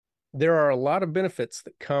There are a lot of benefits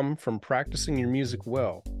that come from practicing your music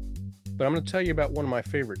well, but I'm going to tell you about one of my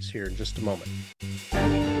favorites here in just a moment.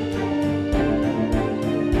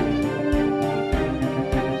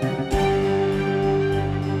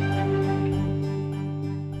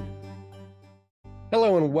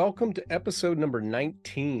 Hello and welcome to episode number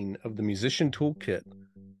 19 of the Musician Toolkit.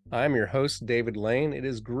 I'm your host, David Lane. It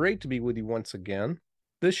is great to be with you once again.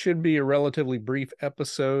 This should be a relatively brief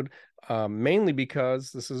episode, mainly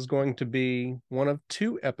because this is going to be one of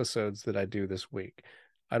two episodes that I do this week.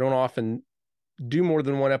 I don't often do more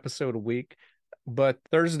than one episode a week, but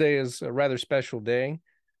Thursday is a rather special day.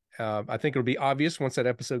 I think it'll be obvious once that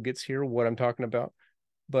episode gets here what I'm talking about,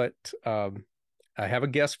 but I have a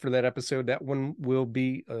guest for that episode. That one will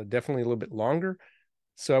be definitely a little bit longer.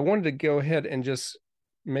 So I wanted to go ahead and just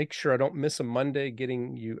make sure I don't miss a Monday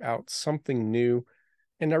getting you out something new.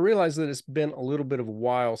 And I realize that it's been a little bit of a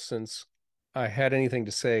while since I had anything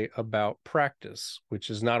to say about practice,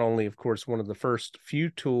 which is not only, of course, one of the first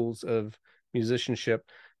few tools of musicianship,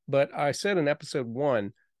 but I said in episode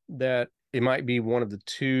one that it might be one of the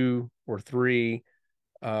two or three,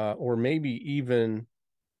 or maybe even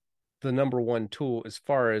the number one tool as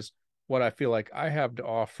far as what I feel like I have to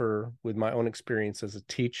offer with my own experience as a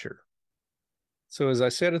teacher. So, as I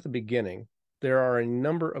said at the beginning, there are a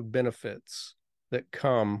number of benefits that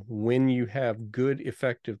come when you have good,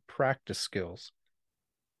 effective practice skills.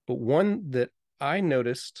 But one that I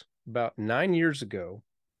noticed about 9 years ago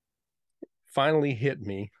finally hit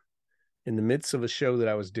me in the midst of a show that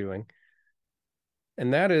I was doing,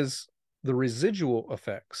 and that is the residual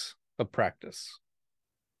effects of practice.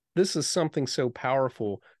 This is something so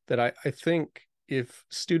powerful that I think if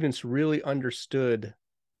students really understood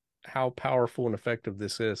how powerful and effective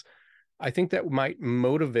this is, I think that might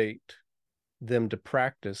motivate them to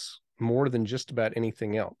practice more than just about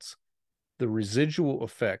anything else. The residual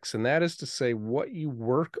effects, and that is to say, what you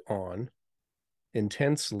work on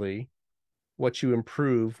intensely, what you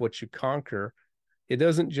improve, what you conquer. It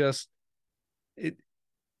doesn't just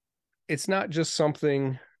it's not just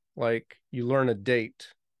something like you learn a date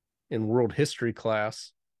in world history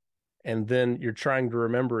class and then you're trying to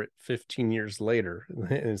remember it 15 years later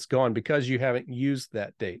and it's gone because you haven't used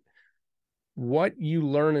that date. What you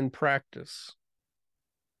learn in practice,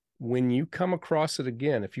 when you come across it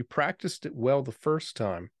again, if you practiced it well the first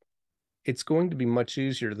time, it's going to be much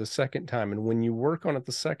easier the second time. And when you work on it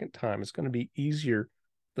the second time, it's going to be easier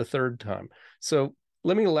the third time. So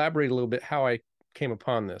let me elaborate a little bit how I came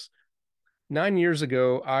upon this. 9 years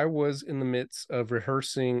ago, I was in the midst of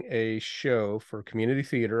rehearsing a show for community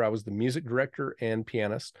theater. I was the music director and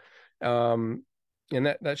pianist. And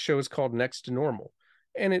that show is called Next to Normal.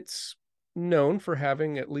 And it's known for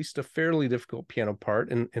having at least a fairly difficult piano part.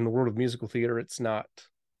 In the world of musical theater, it's not,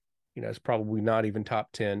 it's probably not even top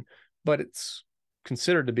 10, but it's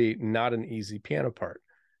considered to be not an easy piano part.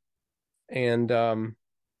 And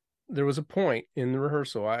there was a point in the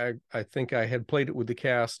rehearsal, I think I had played it with the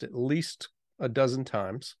cast at least a dozen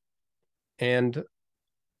times. And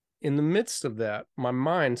in the midst of that, my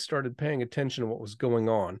mind started paying attention to what was going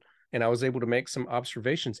on. And I was able to make some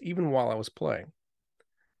observations even while I was playing.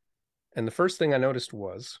 And the first thing I noticed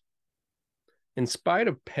was, in spite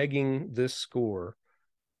of pegging this score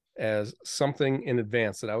as something in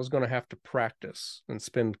advance that I was going to have to practice and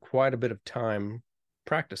spend quite a bit of time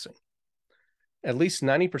practicing, at least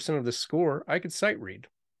 90% of the score I could sight read.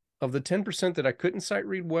 Of the 10% that I couldn't sight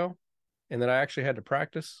read well and that I actually had to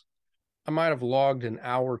practice, I might have logged an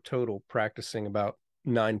hour total practicing about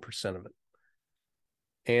 9% of it.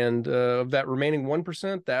 And of that remaining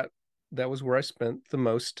 1%, that was where I spent the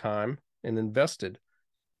most time and invested.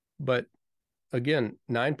 But again,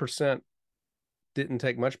 9% didn't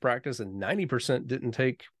take much practice and 90% didn't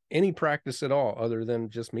take any practice at all other than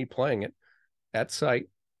just me playing it at sight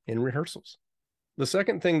in rehearsals. The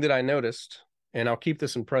second thing that I noticed, and I'll keep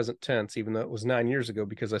this in present tense, even though it was 9 years ago,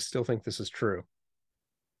 because I still think this is true.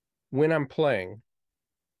 When I'm playing,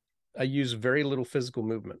 I use very little physical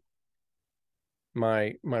movement.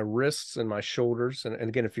 My wrists and my shoulders, and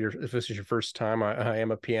again, if this is your first time, I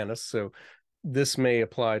am a pianist, so this may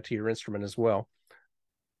apply to your instrument as well.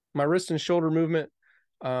 My wrist and shoulder movement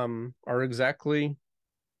are exactly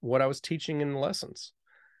what I was teaching in the lessons,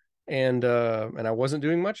 and I wasn't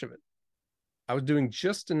doing much of it. I was doing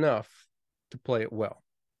just enough to play it well.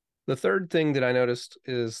 The third thing that I noticed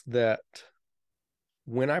is that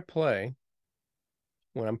when I'm playing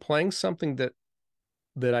something that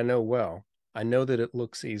I know well, I know that it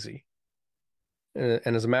looks easy. And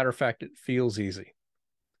as a matter of fact, it feels easy.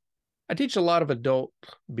 I teach a lot of adult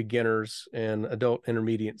beginners and adult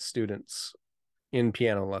intermediate students in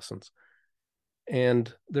piano lessons.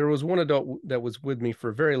 And there was one adult that was with me for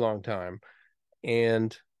a very long time,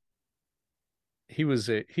 and he was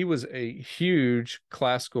a huge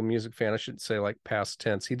classical music fan. I shouldn't say like past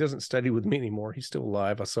tense. He doesn't study with me anymore. He's still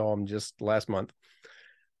alive. I saw him just last month.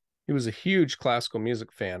 He was a huge classical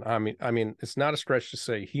music fan. I mean, it's not a stretch to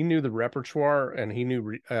say he knew the repertoire and he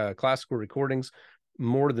knew classical recordings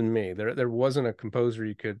more than me. There wasn't a composer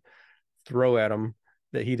you could throw at him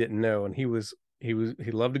that he didn't know. And he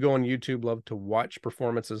loved to go on YouTube, loved to watch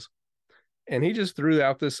performances. And he just threw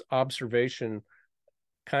out this observation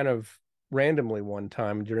kind of randomly one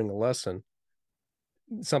time during a lesson,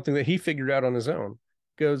 something that he figured out on his own.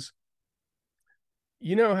 Goes,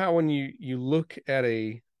 you know how when you look at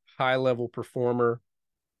a high level performer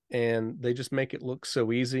and they just make it look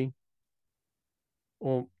so easy?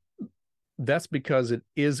 Well, that's because it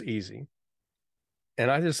is easy. And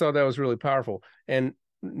I just thought that was really powerful. And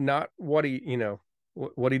not what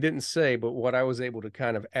what he didn't say, but what I was able to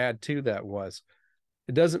kind of add to that was,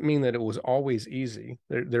 it doesn't mean that it was always easy.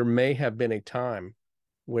 There may have been a time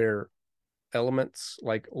where elements,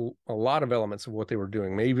 like a lot of elements of what they were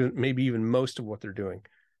doing, maybe even most of what they're doing,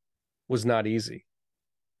 was not easy.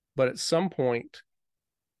 But at some point,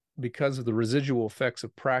 because of the residual effects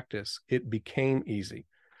of practice, it became easy.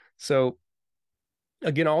 So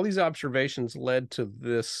again, all these observations led to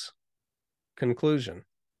this conclusion.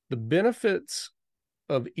 The benefits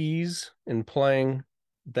of ease in playing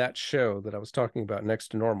that show that I was talking about, Next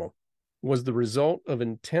to Normal, was the result of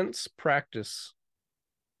intense practice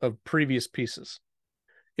of previous pieces.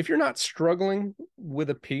 If you're not struggling with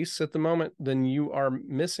a piece at the moment, then you are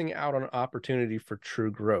missing out on an opportunity for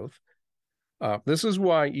true growth. This is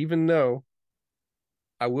why, even though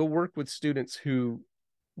I will work with students who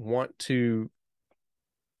want to,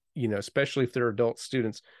 especially if they're adult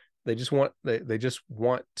students, they just want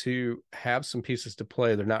to have some pieces to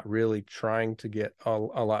play. They're not really trying to get a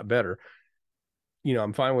lot better.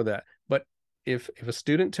 I'm fine with that. But if a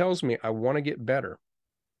student tells me I want to get better,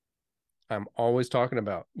 I'm always talking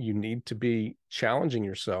about, you need to be challenging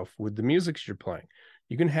yourself with the music you're playing.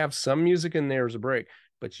 You can have some music in there as a break,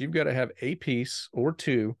 but you've got to have a piece or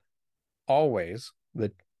two always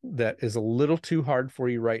that is a little too hard for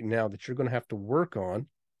you right now, that you're going to have to work on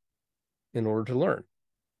in order to learn.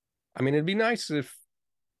 I mean, it'd be nice if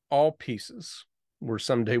all pieces were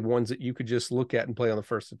someday ones that you could just look at and play on the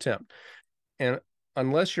first attempt. And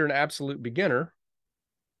unless you're an absolute beginner,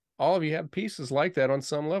 all of you have pieces like that on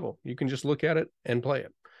some level. You can just look at it and play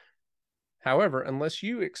it. However, unless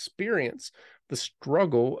you experience the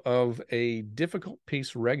struggle of a difficult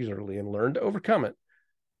piece regularly and learn to overcome it,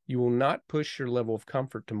 you will not push your level of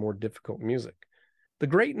comfort to more difficult music. The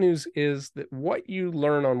great news is that what you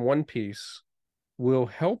learn on one piece will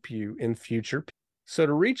help you in future. So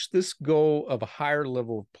to reach this goal of a higher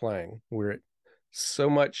level of playing, where so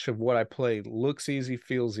much of what I play looks easy,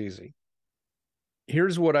 feels easy,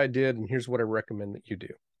 here's what I did, and here's what I recommend that you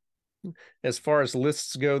do. As far as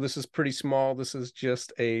lists go, this is pretty small. This is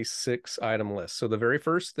just a 6-item list. So the very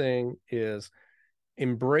first thing is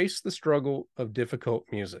embrace the struggle of difficult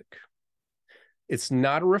music. It's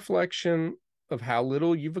not a reflection of how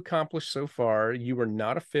little you've accomplished so far. You are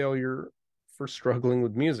not a failure for struggling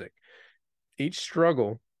with music. Each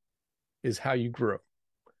struggle is how you grow.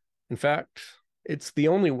 In fact, it's the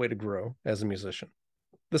only way to grow as a musician.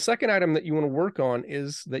 The second item that you want to work on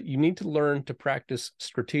is that you need to learn to practice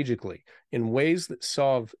strategically in ways that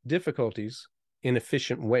solve difficulties in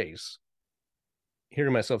efficient ways.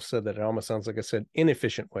 Hearing myself said that, it almost sounds like I said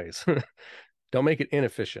inefficient ways. Don't make it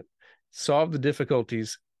inefficient. Solve the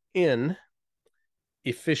difficulties in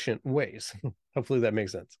efficient ways. Hopefully that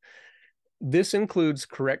makes sense. This includes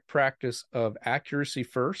correct practice of accuracy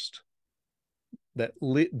first, that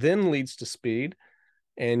then leads to speed,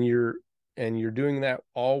 and you're doing that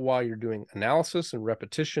all while you're doing analysis and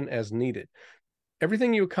repetition as needed.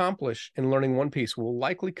 Everything you accomplish in learning one piece will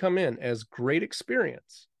likely come in as great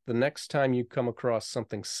experience the next time you come across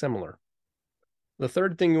something similar. The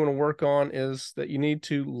third thing you want to work on is that you need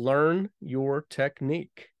to learn your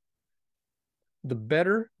technique. The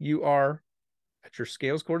better you are at your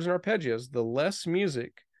scales, chords, and arpeggios, the less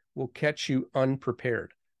music will catch you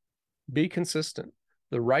unprepared. Be consistent.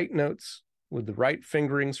 The right notes with the right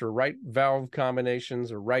fingerings or right valve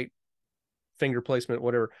combinations or right finger placement,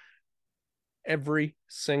 whatever, every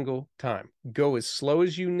single time. Go as slow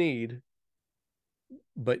as you need,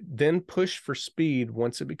 but then push for speed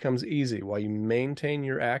once it becomes easy while you maintain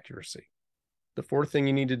your accuracy. The fourth thing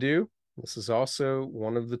you need to do, this is also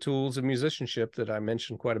one of the tools of musicianship that I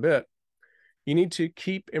mentioned quite a bit, you need to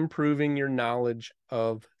keep improving your knowledge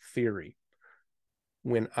of theory.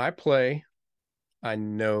 When I play, I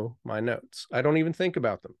know my notes. I don't even think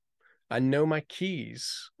about them. I know my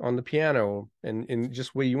keys on the piano, and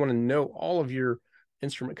just where you want to know all of your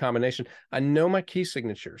instrument combination. I know my key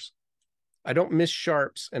signatures. I don't miss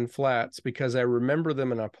sharps and flats because I remember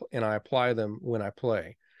them and I apply them when I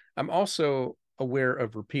play. I'm also aware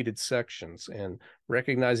of repeated sections and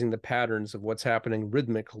recognizing the patterns of what's happening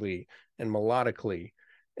rhythmically and melodically.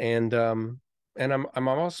 And I'm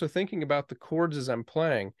also thinking about the chords as I'm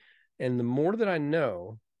playing. And the more that I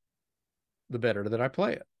know, the better that I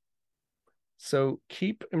play it. So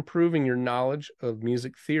keep improving your knowledge of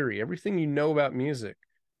music theory. Everything you know about music,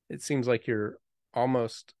 it seems like you're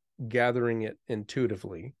almost gathering it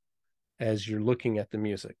intuitively as you're looking at the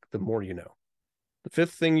music, the more you know. The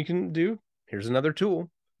fifth thing you can do, here's another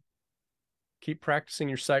tool: keep practicing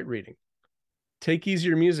your sight reading. Take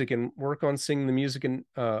easier music and work on singing the music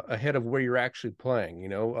ahead of where you're actually playing. You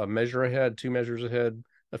know, a measure ahead, two measures ahead,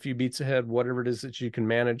 a few beats ahead, whatever it is that you can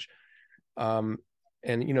manage. Um,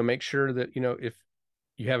 and make sure that if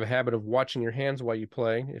you have a habit of watching your hands while you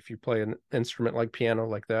play, if you play an instrument like piano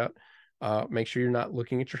like that, make sure you're not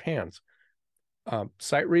looking at your hands.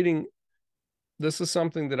 Sight reading, this is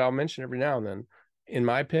something that I'll mention every now and then. In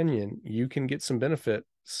my opinion, you can get some benefit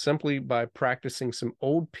simply by practicing some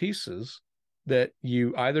old pieces that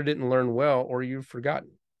you either didn't learn well or you've forgotten.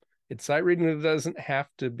 It's sight reading that doesn't have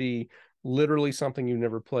to be literally something you've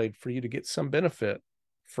never played for you to get some benefit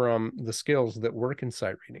from the skills that work in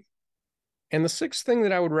sight reading. And the sixth thing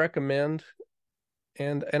that I would recommend,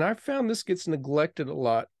 and I've found this gets neglected a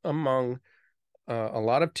lot among a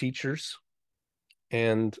lot of teachers,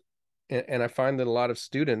 and I find that a lot of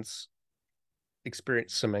students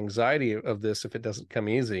experience some anxiety of this if it doesn't come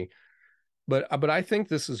easy. But I think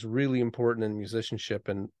this is really important in musicianship,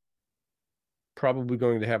 and probably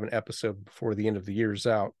going to have an episode before the end of the year's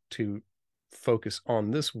out to focus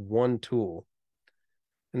on this one tool.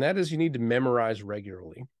 And that is, you need to memorize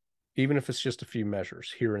regularly, even if it's just a few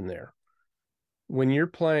measures here and there. When you're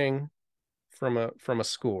playing from a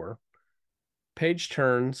score, page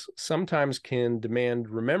turns sometimes can demand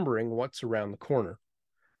remembering what's around the corner.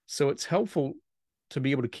 So it's helpful to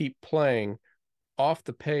be able to keep playing off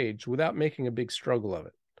the page without making a big struggle of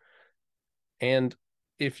it. And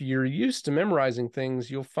if you're used to memorizing things,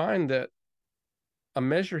 you'll find that a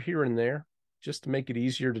measure here and there, just to make it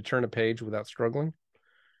easier to turn a page without struggling,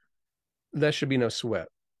 that should be no sweat.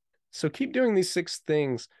 So keep doing these six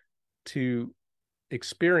things to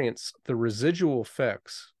experience the residual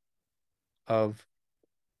effects of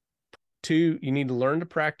two. You need to learn to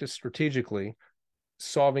practice strategically,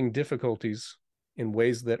 solving difficulties in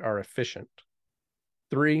ways that are efficient.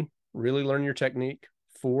 3, really learn your technique.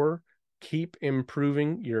 4, keep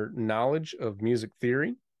improving your knowledge of music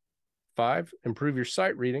theory. 5, improve your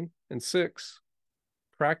sight reading. And 6,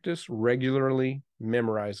 practice regularly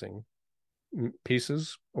memorizing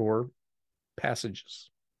pieces or passages.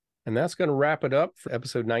 And that's going to wrap it up for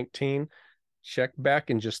episode 19. Check back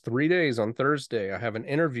in just 3 days on Thursday. I have an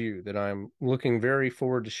interview that I'm looking very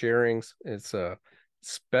forward to sharing. It's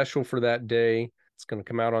special for that day. It's going to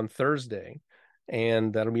come out on Thursday,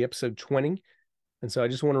 and that'll be episode 20. And so I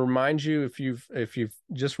just want to remind you, if you've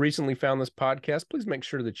just recently found this podcast, please make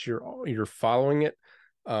sure that you're following it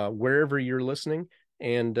wherever you're listening.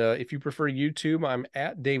 And if you prefer YouTube, I'm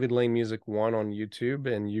at David Lane Music 1 on YouTube,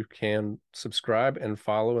 and you can subscribe and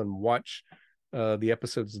follow and watch the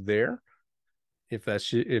episodes there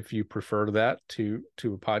if you prefer that to a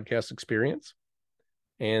podcast experience.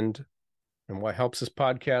 And what helps this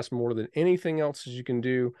podcast more than anything else as you can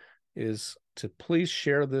do is to please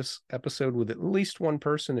share this episode with at least one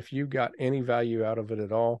person if you got any value out of it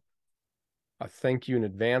at all. I thank you in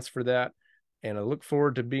advance for that. And I look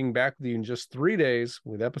forward to being back with you in just 3 days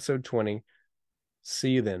with episode 20. See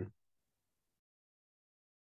you then.